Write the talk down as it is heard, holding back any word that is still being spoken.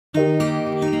Every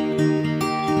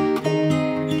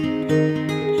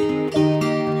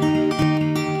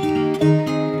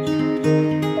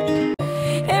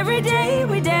day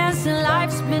we dance and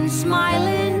life's been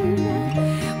smiling.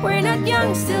 We're not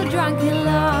young, still drunk in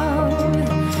love.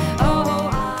 Oh,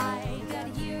 I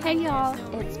got you. Hey y'all,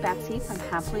 it's Betsy from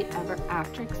Happily Ever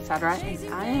After, etc.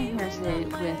 And I am here today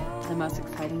with the most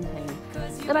exciting thing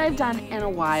that I've done in a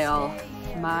while.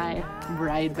 My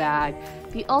bride bag,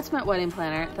 the ultimate wedding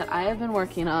planner that I have been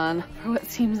working on for what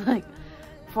seems like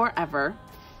forever.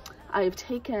 I've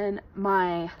taken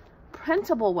my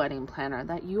printable wedding planner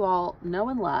that you all know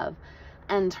and love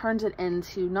and turned it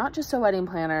into not just a wedding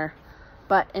planner,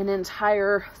 but an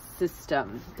entire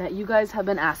system that you guys have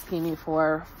been asking me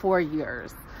for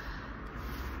years.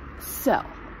 So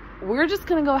we're just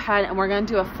gonna go ahead and we're gonna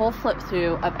do a full flip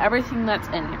through of everything that's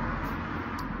in here.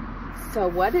 So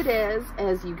what it is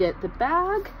you get the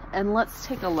bag, and let's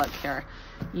take a look here.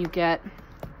 You get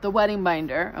the wedding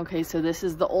binder. Okay, so this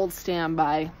is the old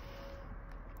standby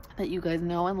that you guys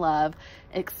know and love,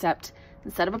 except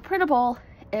instead of a printable,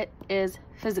 it is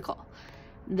physical.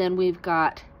 Then we've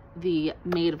got the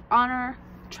maid of honor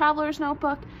traveler's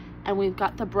notebook, and we've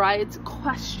got the bride's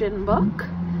question book,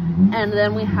 and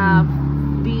then we have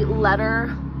the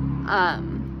letter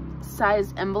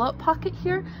sized envelope pocket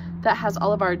here that has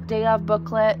all of our day of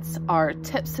booklets, our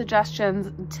tip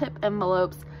suggestions, tip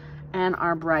envelopes, and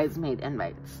our bridesmaid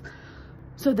invites.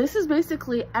 So this is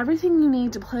basically everything you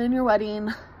need to plan your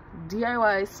wedding,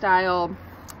 DIY style,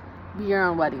 be your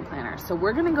own wedding planner. So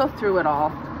we're gonna go through it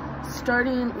all,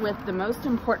 starting with the most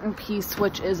important piece,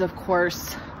 which is of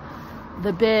course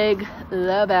the big,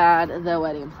 the bad, the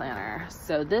wedding planner.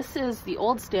 So this is the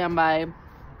old standby,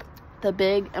 the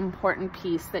big important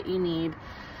piece that you need.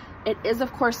 It is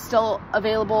of course still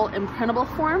available in printable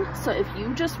form, so if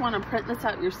you just want to print this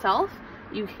out yourself,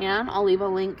 you can. I'll leave a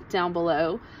link down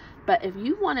below. But if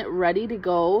you want it ready to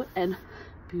go and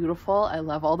beautiful, I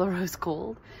love all the rose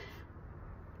gold,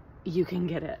 you can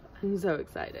get it. I'm so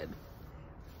excited.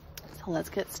 So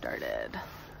let's get started.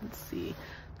 Let's see,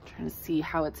 I'm trying to see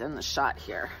how it's in the shot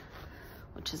here,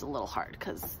 which is a little hard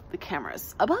because the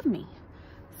camera's above me.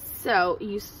 So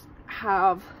you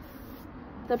have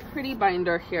the pretty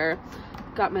binder here.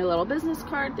 Got my little business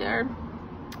card there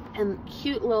and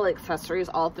cute little accessories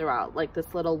all throughout, like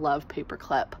this little love paper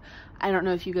clip. I don't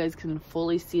know if you guys can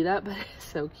fully see that, but it's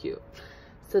so cute.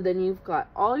 So then you've got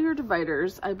all your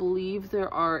dividers. I believe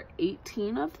there are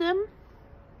 18 of them.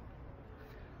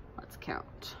 Let's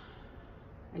count.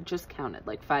 I just counted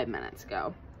like 5 minutes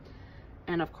ago.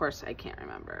 And of course I can't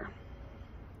remember.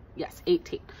 Yes,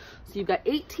 18. So you've got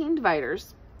 18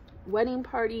 dividers. Wedding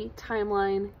party,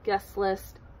 timeline, guest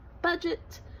list,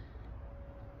 budget,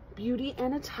 beauty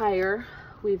and attire.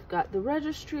 We've got the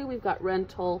registry, we've got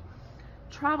rental,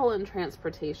 travel and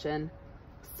transportation,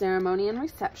 ceremony and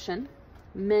reception,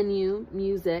 menu,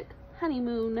 music,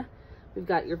 honeymoon. We've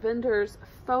got your vendors,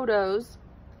 photos,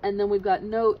 and then we've got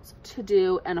notes, to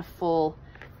do, and a full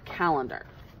calendar.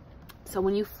 So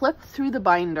when you flip through the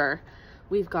binder,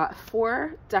 we've got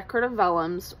 4 decorative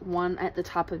vellums, one at the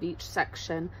top of each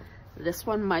section. This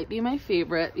one might be my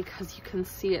favorite because you can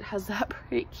see it has that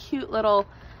pretty cute little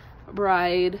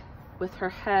bride with her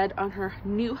head on her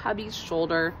new hubby's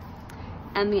shoulder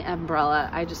and the umbrella.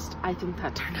 I think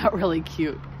that turned out really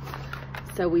cute.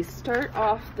 So we start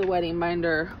off the wedding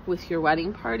binder with your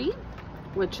wedding party,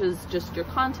 which is just your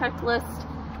contact list,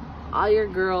 all your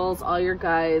girls, all your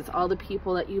guys, all the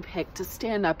people that you pick to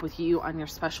stand up with you on your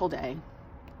special day.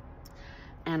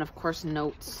 And of course,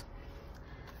 notes.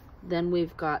 Then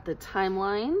we've got the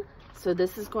timeline. So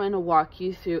this is going to walk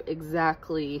you through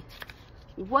exactly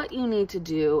what you need to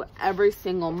do every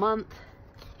single month,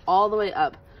 all the way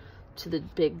up to the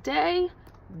big day,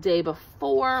 day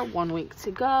before, 1 week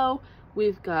to go.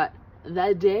 We've got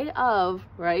the day of,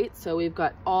 right? So we've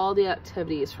got all the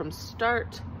activities from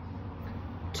start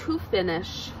to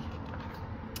finish.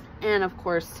 And of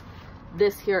course,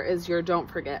 this here is your don't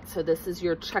forget. So this is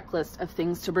your checklist of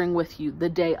things to bring with you the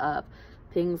day of.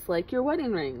 Things like your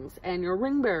wedding rings and your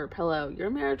ring bearer pillow, your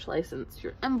marriage license,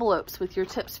 your envelopes with your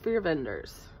tips for your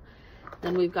vendors.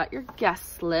 Then we've got your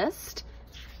guest list.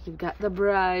 We've got the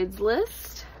bride's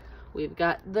list. We've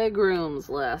got the groom's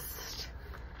list.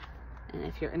 And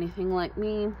if you're anything like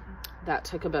me, that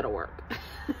took a bit of work.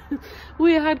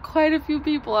 We had quite a few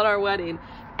people at our wedding.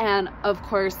 And of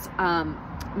course,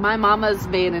 my mama's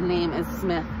maiden name is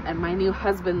Smith and my new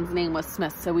husband's name was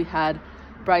Smith. So we had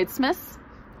bridesmiths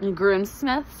and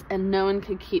groomsmiths, and no one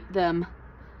could keep them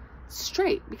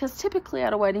straight because typically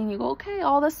at a wedding you go, okay,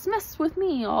 all the Smiths with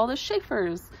me, all the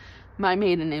Schaefers. My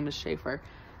maiden name is Schaefer.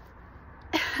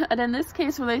 And in this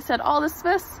case, when they said all the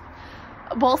Smiths,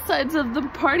 both sides of the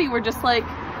party were just like,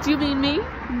 do you mean me?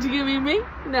 Do you mean me?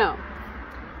 No.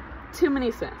 Too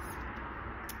many Smiths.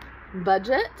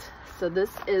 Budget. So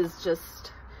this is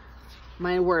just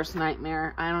my worst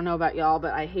nightmare. I don't know about y'all,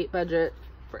 but I hate budget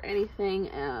for anything,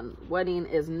 and wedding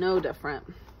is no different.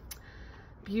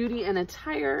 Beauty and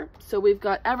attire. So we've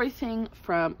got everything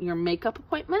from your makeup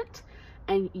appointment,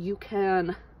 and you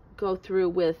can go through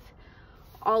with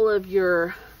all of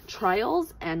your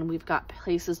trials, and we've got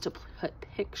places to put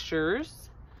pictures.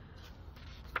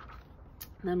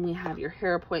 Then we have your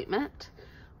hair appointment.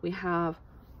 We have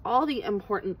all the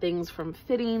important things from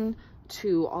fitting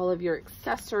to all of your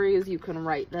accessories. You can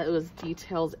write those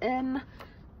details in.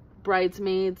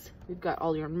 Bridesmaids, we've got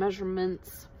all your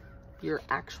measurements, your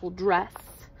actual dress,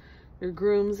 your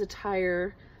groom's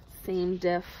attire, same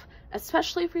diff,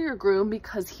 especially for your groom,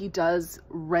 because he does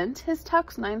rent his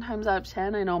tux 9 times out of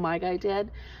 10. I know my guy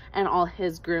did, and all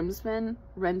his groomsmen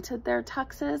rented their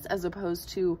tuxes, as opposed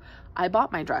to I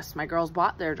bought my dress, my girls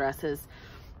bought their dresses.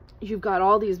 You've got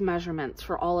all these measurements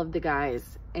for all of the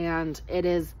guys, and it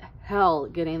is hell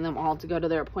getting them all to go to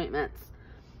their appointments.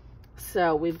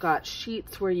 So we've got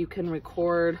sheets where you can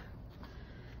record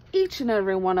each and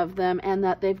every one of them, and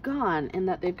that they've gone, and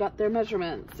that they've got their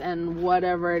measurements, and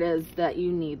whatever it is that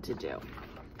you need to do.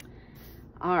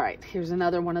 All right, here's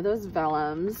another one of those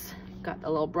vellums. Got the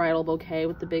little bridal bouquet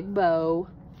with the big bow.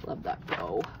 Love that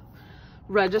bow.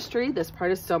 Registry, this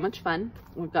part is so much fun.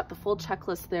 We've got the full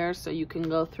checklist there, so you can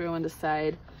go through and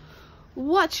decide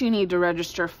what you need to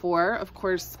register for. Of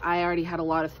course, I already had a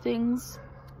lot of things,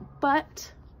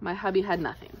 but my hubby had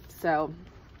nothing, so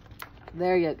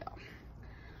there you go.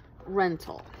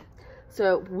 Rental.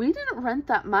 So we didn't rent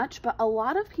that much, but a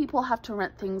lot of people have to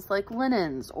rent things like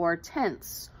linens or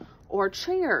tents or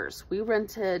chairs. We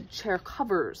rented chair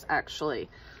covers, actually.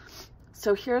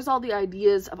 So here's all the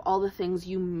ideas of all the things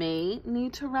you may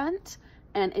need to rent,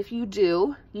 and if you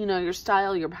do, you know, your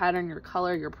style, your pattern, your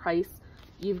color, your price,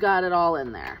 you've got it all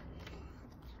in there.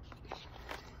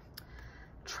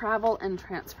 Travel and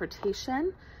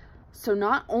transportation. So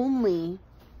not only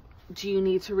do you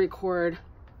need to record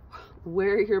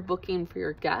where you're booking for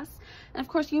your guests, and of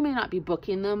course you may not be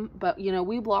booking them, but you know,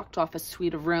 we blocked off a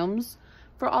suite of rooms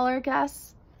for all our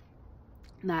guests,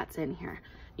 and that's in here.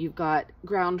 You've got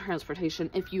ground transportation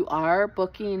if you are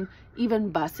booking even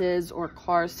buses or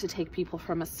cars to take people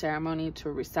from a ceremony to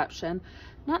a reception.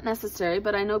 Not necessary,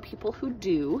 but I know people who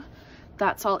do.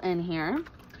 That's all in here.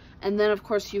 And then of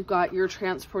course you've got your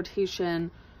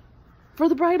transportation for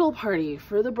the bridal party,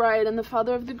 for the bride and the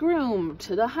father of the groom,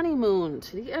 to the honeymoon,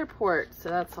 to the airport. So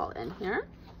that's all in here.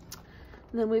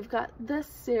 And then we've got the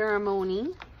ceremony,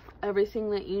 everything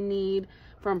that you need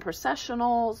from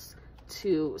processionals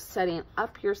to setting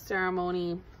up your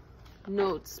ceremony,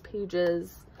 notes,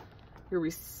 pages, your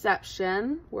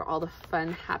reception, where all the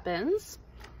fun happens.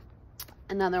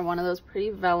 Another one of those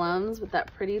pretty vellums with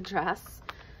that pretty dress.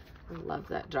 I love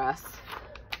that dress.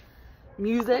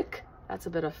 Music. That's a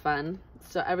bit of fun.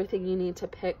 So everything you need to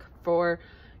pick for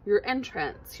your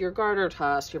entrance, your garter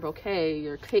toss, your bouquet,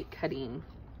 your cake cutting.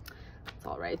 It's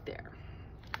all right there.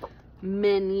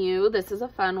 Menu. This is a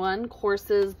fun one.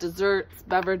 Courses, desserts,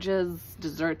 beverages.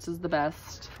 Desserts is the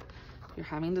best. If you're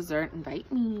having dessert,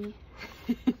 invite me.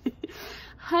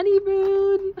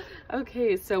 Honeymoon.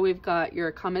 Okay, so we've got your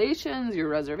accommodations, your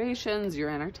reservations, your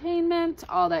entertainment,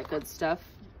 all that good stuff.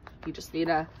 You just need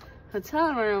a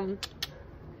hotel room.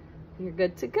 You're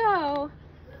good to go.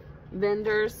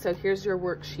 Vendors. So here's your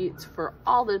worksheets for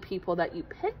all the people that you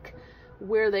pick,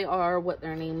 where they are, what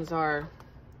their names are,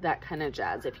 that kind of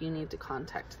jazz, if you need to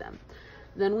contact them.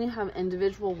 Then we have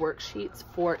individual worksheets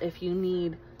for if you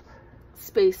need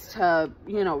space to,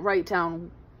 you know, write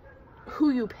down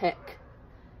who you pick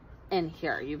in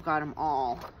here. You've got them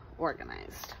all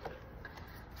organized.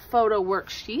 Photo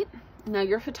worksheet. Now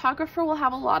your photographer will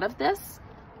have a lot of this,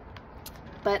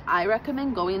 but I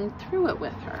recommend going through it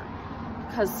with her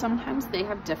because sometimes they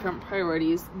have different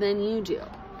priorities than you do.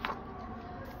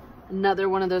 Another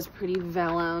one of those pretty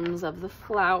vellums of the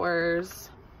flowers.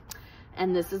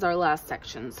 And this is our last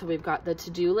section. So we've got the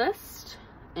to-do list,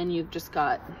 and you've just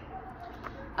got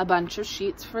a bunch of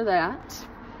sheets for that.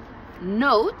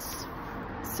 Notes.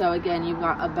 So again, you've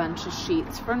got a bunch of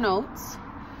sheets for notes.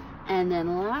 And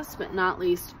then last but not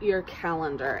least, your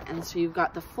calendar. And so you've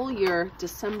got the full year,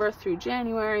 December through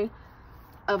January,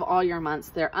 of all your months.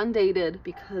 They're undated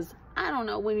because I don't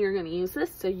know when you're going to use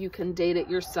this, so you can date it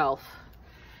yourself.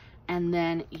 And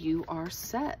then you are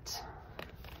set.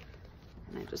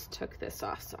 And I just took this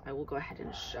off, so I will go ahead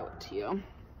and show it to you.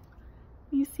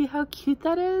 You see how cute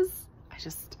that is?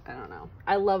 I don't know.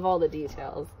 I love all the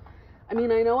details. I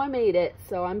mean, I know I made it,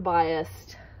 so I'm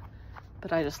biased,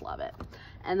 but I just love it.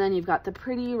 And then you've got the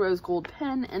pretty rose gold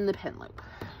pin and the pin loop.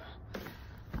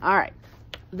 All right,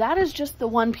 that is just the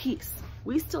one piece.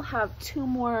 We still have 2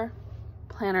 more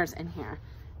planners in here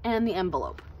and the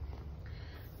envelope.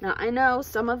 Now, I know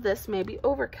some of this may be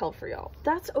overkill for y'all.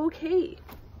 That's okay.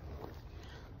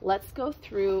 Let's go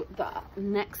through the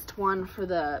next one for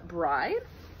the bride,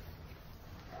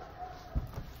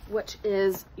 which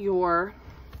is your,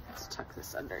 let's tuck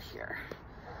this under here,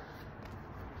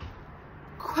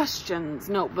 questions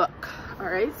notebook. All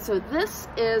right, so this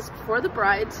is for the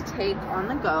bride to take on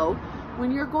the go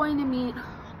when you're going to meet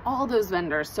all those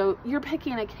vendors. So you're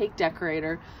picking a cake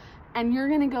decorator and you're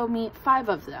gonna go meet 5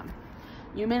 of them.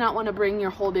 You may not want to bring your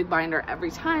whole big binder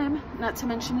every time, not to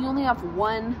mention you only have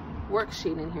 1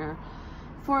 worksheet in here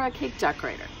for a cake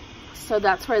decorator. So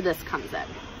that's where this comes in.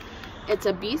 It's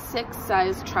a B6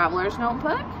 size traveler's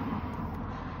notebook.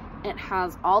 It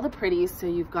has all the pretties, so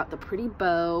you've got the pretty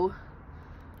bow,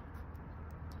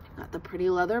 you've got the pretty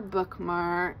leather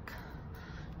bookmark,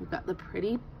 you've got the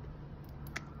pretty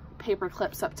paper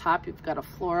clips up top, you've got a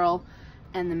floral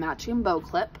and the matching bow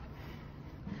clip.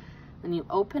 Then you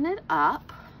open it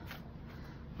up,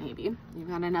 maybe. You've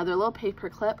got another little paper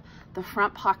clip. The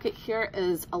front pocket here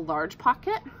is a large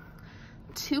pocket,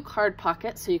 2 card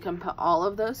pockets, so you can put all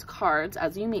of those cards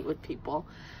as you meet with people.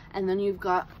 And then you've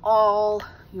got all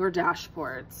your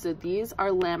dashboards. So these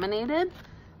are laminated,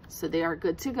 so they are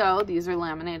good to go. These are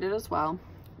laminated as well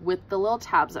with the little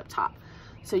tabs up top.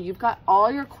 So you've got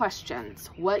all your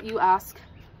questions, what you ask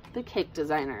the cake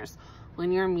designers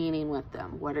when you're meeting with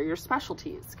them. What are your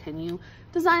specialties? Can you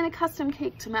design a custom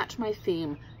cake to match my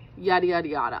theme? Yada, yada,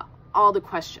 yada. All the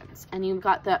questions. And you've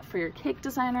got that for your cake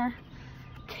designer,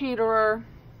 caterer,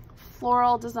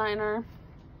 floral designer,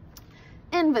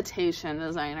 invitation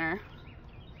designer.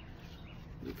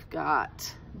 You've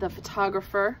got the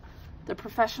photographer, the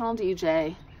professional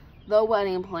DJ, the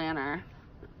wedding planner,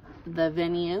 the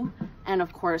venue, and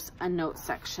of course a note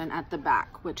section at the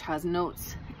back, which has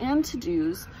notes and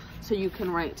to-dos, so you can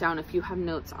write down if you have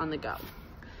notes on the go.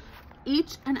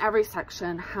 Each and every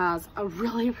section has a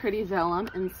really pretty vellum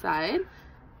inside.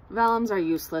 Vellums are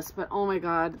useless, but oh my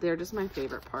god, they're just my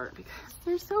favorite part because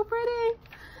they're so pretty.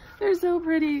 They're so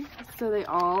pretty. So they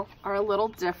all are a little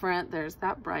different. There's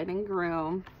that bride and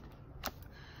groom.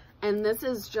 And this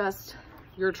is just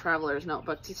your traveler's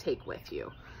notebook to take with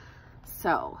you.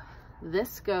 So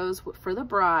this goes for the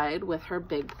bride with her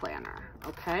big planner,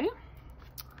 okay?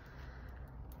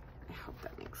 I hope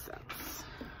that makes sense.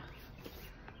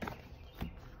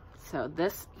 So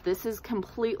this is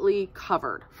completely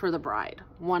covered for the bride,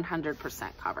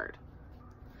 100% covered.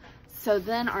 So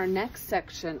then our next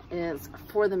section is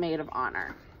for the maid of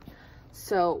honor.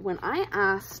 So when I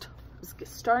asked,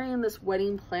 starting this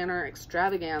wedding planner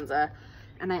extravaganza,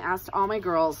 and I asked all my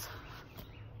girls,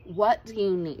 what do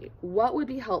you need? What would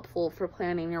be helpful for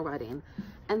planning your wedding?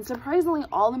 And surprisingly,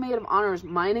 all the maid of honors,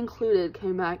 mine included,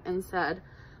 came back and said,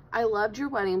 I loved your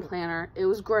wedding planner. It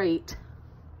was great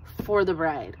for the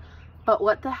bride. But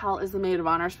what the hell is the maid of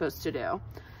honor supposed to do?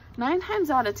 9 times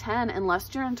out of 10,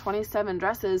 unless you're in 27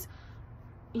 dresses,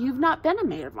 you've not been a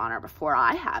maid of honor before.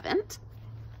 I haven't.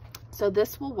 So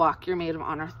this will walk your maid of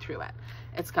honor through it.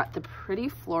 It's got the pretty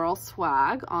floral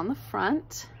swag on the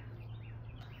front.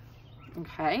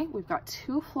 Okay, we've got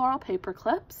 2 floral paper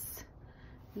clips.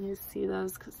 You see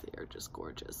those because they are just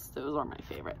gorgeous. Those are my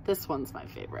favorite. This one's my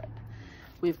favorite.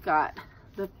 We've got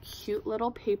the cute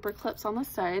little paper clips on the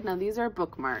side. Now these are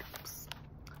bookmarks,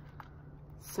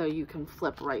 so you can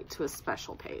flip right to a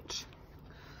special page.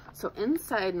 So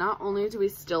inside, not only do we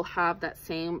still have that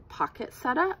same pocket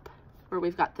setup where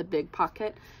we've got the big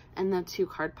pocket and the 2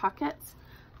 card pockets,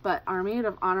 but our maid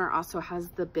of honor also has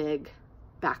the big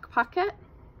back pocket.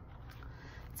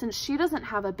 Since she doesn't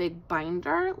have a big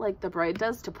binder like the bride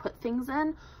does to put things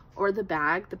in, or the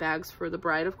bag's for the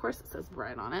bride, of course, it says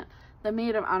bride on it, the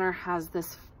maid of honor has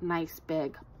this nice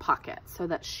big pocket so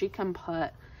that she can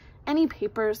put any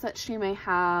papers that she may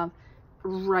have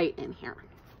right in here,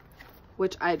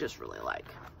 which I just really like.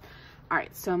 All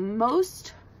right, so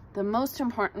the most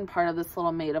important part of this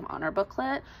little maid of honor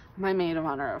booklet, my maid of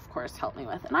honor, of course, helped me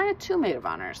with, and I had 2 maid of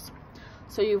honors.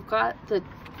 So you've got the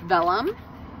vellum,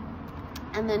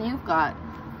 and then you've got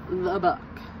the book.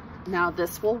 Now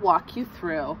this will walk you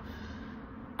through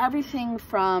everything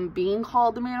from being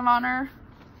called the maid of honor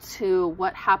to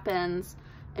what happens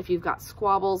if you've got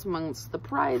squabbles amongst the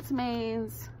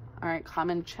bridesmaids, all right,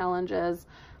 common challenges,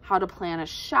 how to plan a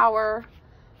shower,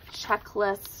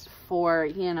 checklists for,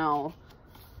 you know,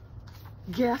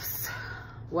 gifts,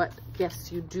 what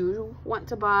gifts you do want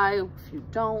to buy, if you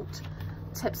don't,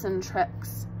 tips and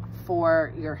tricks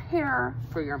for your hair,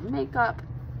 for your makeup.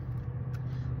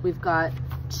 We've got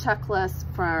checklists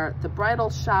for the bridal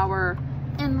shower,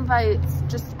 invites,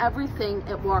 just everything.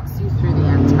 It walks you through the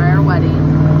entire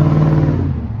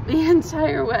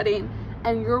wedding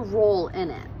and your role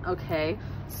in it, okay?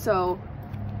 So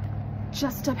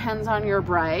just depends on your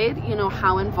bride, you know,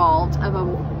 how involved of a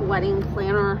wedding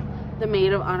planner the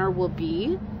maid of honor will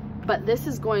be, but this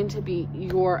is going to be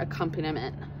your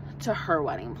accompaniment to her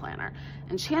wedding planner.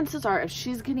 And chances are, if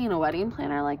she's getting a wedding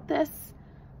planner like this,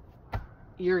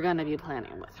 you're gonna be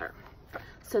planning with her.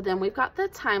 So then we've got the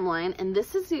timeline, and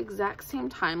this is the exact same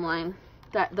timeline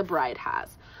that the bride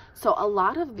has. So a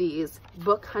lot of these,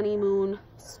 book honeymoon,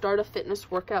 start a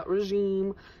fitness workout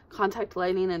regime, contact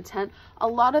lighting intent, a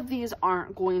lot of these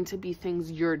aren't going to be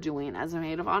things you're doing as a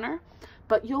maid of honor,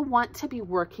 but you'll want to be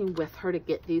working with her to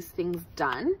get these things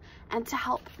done and to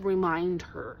help remind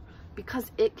her,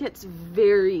 because it gets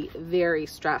very, very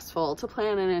stressful to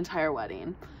plan an entire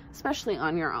wedding, especially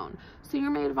on your own. So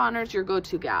your maid of honor is your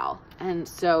go-to gal, and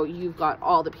so you've got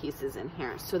all the pieces in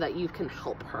here so that you can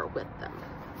help her with them.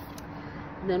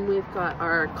 Then we've got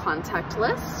our contact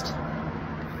list,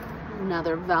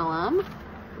 another vellum.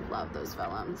 Love those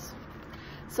vellums.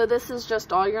 So this is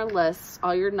just all your lists,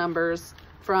 all your numbers,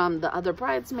 from the other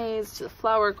bridesmaids to the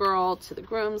flower girl to the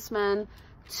groomsmen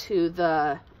to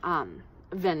the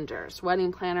vendors,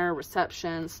 wedding planner,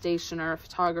 reception, stationer,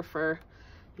 photographer,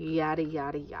 yada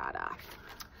yada yada.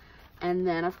 And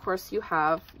then of course you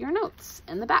have your notes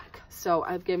in the back. So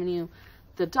I've given you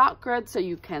the dot grid so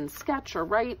you can sketch or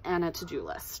write, and a to-do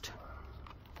list.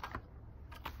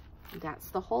 That's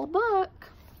the whole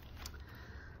book.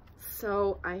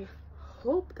 So I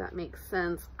hope that makes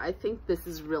sense. I think this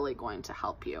is really going to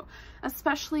help you,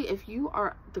 especially if you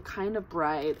are the kind of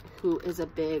bride who is a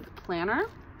big planner,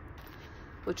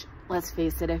 which, let's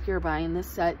face it, if you're buying this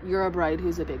set, you're a bride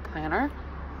who's a big planner.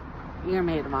 Your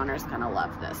maid of honor is gonna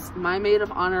love this. My maid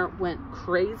of honor went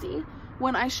crazy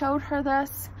when I showed her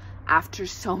this after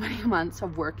so many months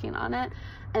of working on it.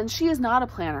 And she is not a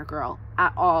planner girl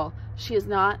at all. She is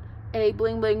not a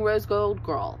bling bling rose gold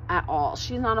girl at all.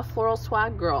 She's not a floral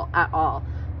swag girl at all.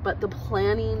 But the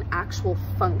planning, actual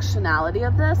functionality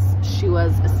of this, she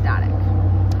was ecstatic.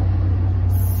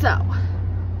 So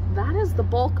that is the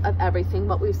bulk of everything,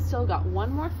 but we've still got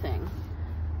one more thing,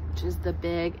 which is the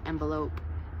big envelope.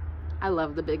 I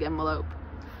love the big envelope.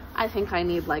 I think I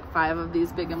need like 5 of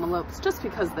these big envelopes just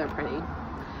because they're pretty.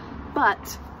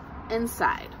 But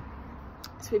inside,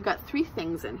 so we've got 3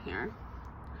 things in here.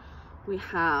 We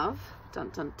have, dun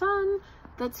dun dun,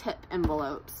 the tip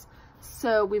envelopes.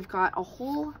 So we've got a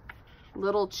whole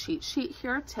little cheat sheet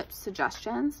here, tip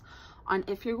suggestions on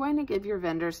if you're going to give your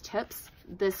vendors tips,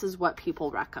 this is what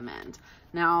people recommend.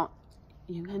 Now,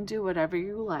 you can do whatever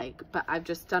you like, but I've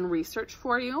just done research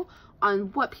for you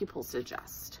on what people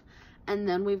suggest. And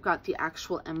then we've got the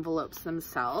actual envelopes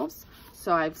themselves.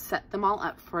 So I've set them all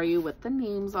up for you with the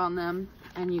names on them,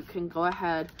 and you can go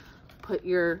ahead, put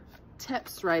your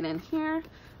tips right in here,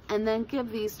 and then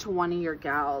give these to one of your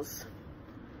gals.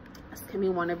 This can be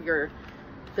one of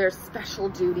their special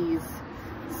duties.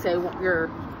 Say your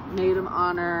maid of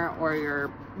honor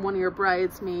or one of your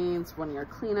bridesmaids, one of your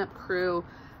cleanup crew,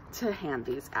 to hand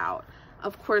these out.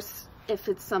 Of course, if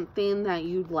it's something that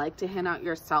you'd like to hand out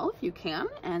yourself, you can,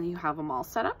 and you have them all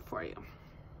set up for you.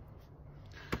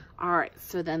 All right,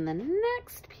 so then the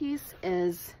next piece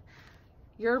is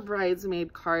your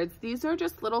bridesmaid cards. These are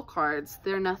just little cards.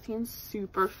 They're nothing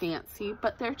super fancy,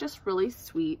 but they're just really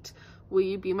sweet. Will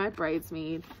you be my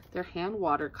bridesmaid? They're hand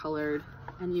watercolored,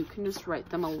 and you can just write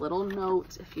them a little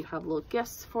note if you have little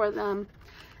gifts for them.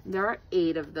 There are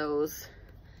 8 of those.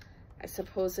 I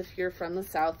suppose if you're from the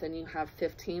South and you have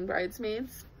 15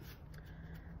 bridesmaids,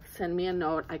 send me a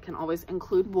note. I can always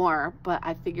include more, but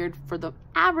I figured for the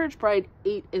average bride,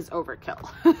 8 is overkill.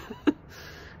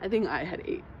 I think I had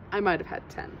 8. I might have had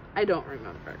 10. I don't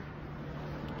remember.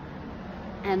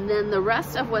 And then the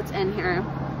rest of what's in here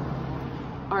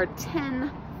are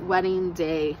 10 wedding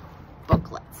day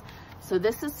booklets. So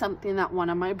this is something that one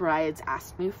of my brides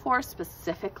asked me for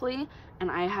specifically, and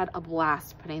I had a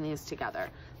blast putting these together.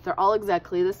 They're all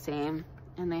exactly the same,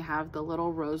 and they have the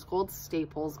little rose gold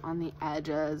staples on the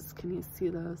edges. Can you see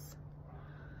those?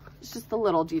 It's just the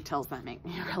little details that make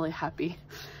me really happy.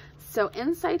 So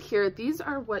inside here, these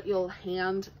are what you'll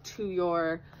hand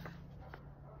to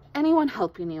anyone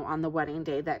helping you on the wedding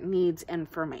day that needs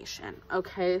information.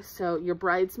 Okay, so your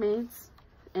bridesmaids,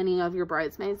 any of your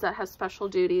bridesmaids that have special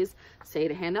duties, say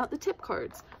to hand out the tip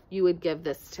cards, you would give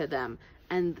this to them,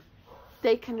 and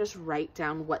they can just write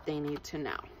down what they need to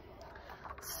know.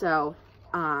 So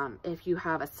if you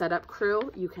have a setup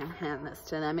crew, you can hand this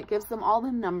to them. It gives them all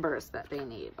the numbers that they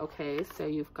need. Okay, so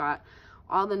you've got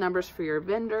all the numbers for your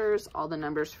vendors, all the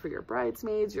numbers for your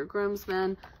bridesmaids, your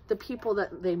groomsmen, the people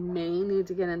that they may need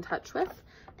to get in touch with.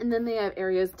 And then they have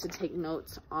areas to take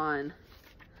notes on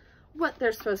what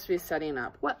they're supposed to be setting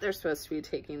up, what they're supposed to be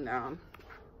taking down,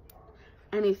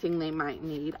 anything they might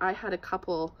need. I had a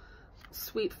couple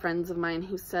sweet friends of mine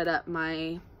who set up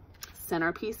my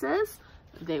centerpieces.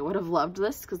 They would have loved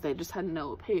this because they just had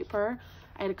note paper.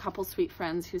 I had a couple sweet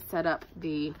friends who set up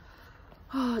the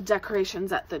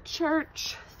decorations at the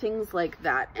church, things like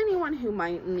that. Anyone who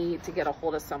might need to get a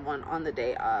hold of someone on the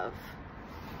day of,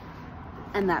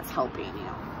 and that's helping you.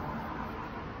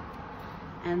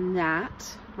 And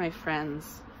that, my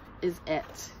friends, is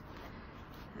it.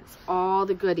 That's all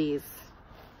the goodies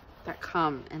that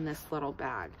come in this little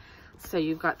bag. So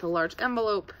you've got the large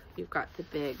envelope, you've got the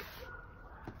big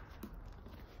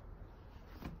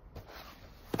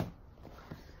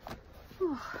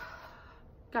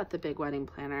wedding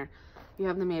planner, you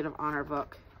have the maid of honor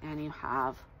book, and you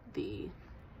have the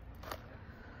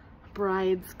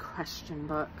bride's question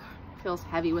book. Feels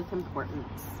heavy with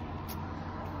importance.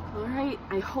 All right,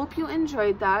 I hope you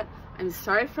enjoyed that. I'm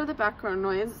sorry for the background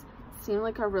noise. Seemed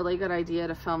like a really good idea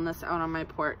to film this out on my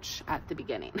porch at the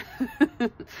beginning.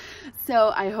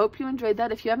 So I hope you enjoyed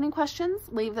that. If you have any questions,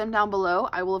 leave them down below.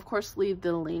 I will of course leave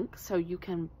the link so you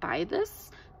can buy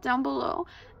this down below.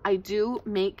 I do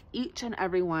make each and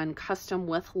every one custom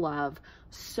with love.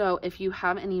 So if you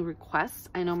have any requests,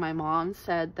 I know my mom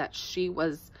said that she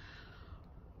was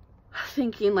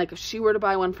thinking like if she were to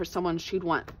buy one for someone, she'd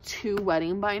want 2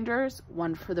 wedding binders,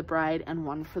 one for the bride and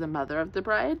one for the mother of the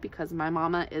bride, because my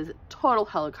mama is total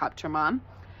helicopter mom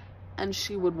and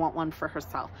she would want one for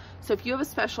herself. So if you have a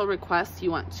special request,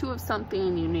 you want 2 of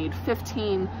something, you need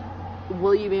 15,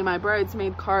 will you be my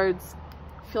bridesmaid cards,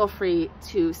 feel free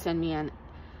to send me an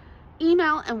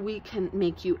email and we can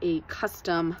make you a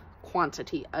custom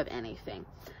quantity of anything.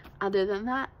 Other than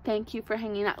that, thank you for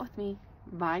hanging out with me.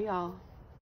 Bye, y'all.